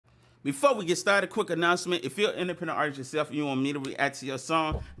Before we get started, quick announcement. If you're an independent artist yourself and you want me to react to your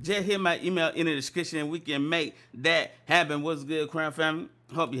song, just hit my email in the description and we can make that happen. What's good, Crown Family?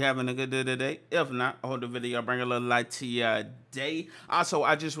 Hope you're having a good day today. If not, I hope the video bring a little light to your day. Also,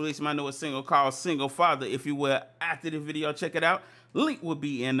 I just released my newest single called Single Father. If you will, after the video, check it out. Link will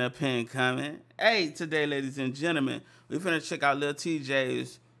be in the pin comment. Hey, today, ladies and gentlemen, we're finna check out Lil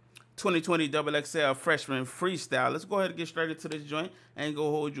Tjay's 2020 XXL freshman freestyle. Let's go ahead and get straight into this joint. I ain't gonna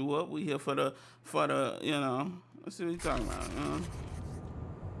hold you up. We here for the, you know, let's see what you talking about, you know.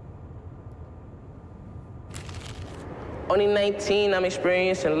 Only 19, I'm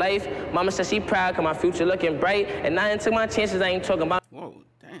experiencing life. Mama said she proud cause my future looking bright. And I ain't took my chances, I ain't talking about. Whoa,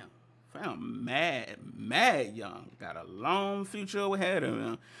 damn. Found mad young. Got a long future ahead of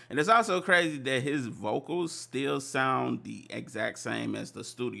him. And it's also crazy that his vocals still sound the exact same as the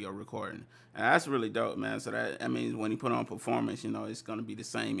studio recording. And that's really dope, man. So that means when he put on performance, you know, it's gonna be the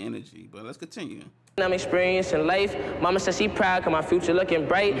same energy. But let's continue. I'm experiencing life. Mama said she proud cause my future looking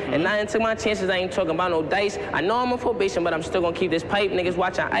bright. And I ain't took my chances, I ain't talking about no dice. I know I'm on probation, but I'm still gonna keep this pipe. Niggas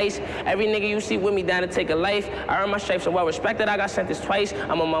watching ice. Every nigga you see with me down to take a life. I earn my stripes, so well respected. I got sent this twice.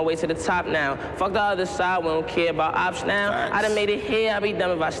 I'm on my way to the top now. Fuck the other side, we don't care about ops now. I done made it here, I be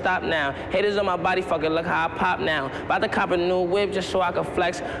dumb if I stop now. Haters on my body, fuck it, look how I pop now. About to cop a new whip just so I can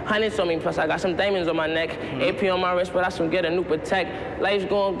flex. Hundreds on me, plus I got some diamonds on my neck. AP on my wrist, but I some get a new protect. Life's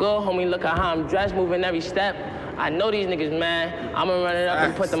going good, homie, look at how I'm dressed, moving every step. I know these niggas mad. I'ma run it up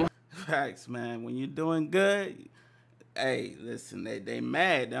and put them. Facts, man. When you're doing good, hey, listen, they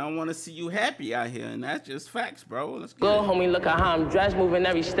mad. They don't want to see you happy out here, and that's just facts, bro. Let's go. Homie, look at how I'm dressed, moving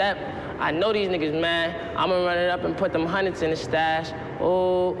every step. I know these niggas mad. I'ma run it up and put them hundreds in the stash.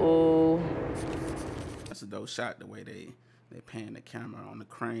 Oh. That's a dope shot, the way they pan the camera on the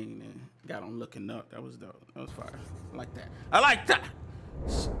crane and got them looking up. That was dope. That was fire. I like that. I like that.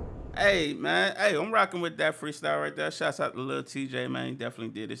 Hey, man. Hey, I'm rocking with that freestyle right there. Shouts out to Lil Tjay, man. He definitely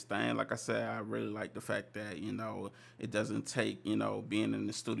did his thing. Like I said, I really like the fact that, you know, it doesn't take, you know, being in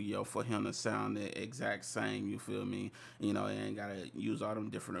the studio for him to sound the exact same, you feel me? You know, he ain't got to use all them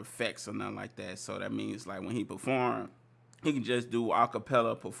different effects or nothing like that. So that means, like, when he perform, he can just do a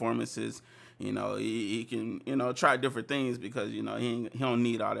cappella performances. You know, he can, you know, try different things because, you know, he don't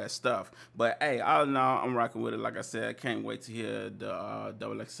need all that stuff. But, hey, all in all, I'm rocking with it. Like I said, I can't wait to hear the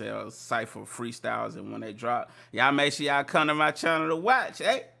XXL Cypher freestyles. And when they drop, y'all make sure y'all come to my channel to watch,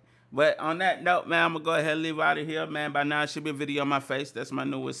 hey? But on that note, man, I'm going to go ahead and leave out of here, man. By now, it should be a video on my face. That's my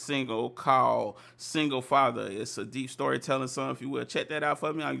newest single called Single Father. It's a deep storytelling song, if you will. Check that out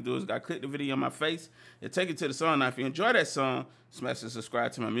for me. All you do is click the video on my face and take it to the song. Now, if you enjoy that song, smash and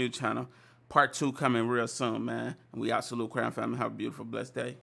subscribe to my music channel. Part 2 coming real soon, man. And we out. Salute, Crown Family. Have a beautiful, blessed day.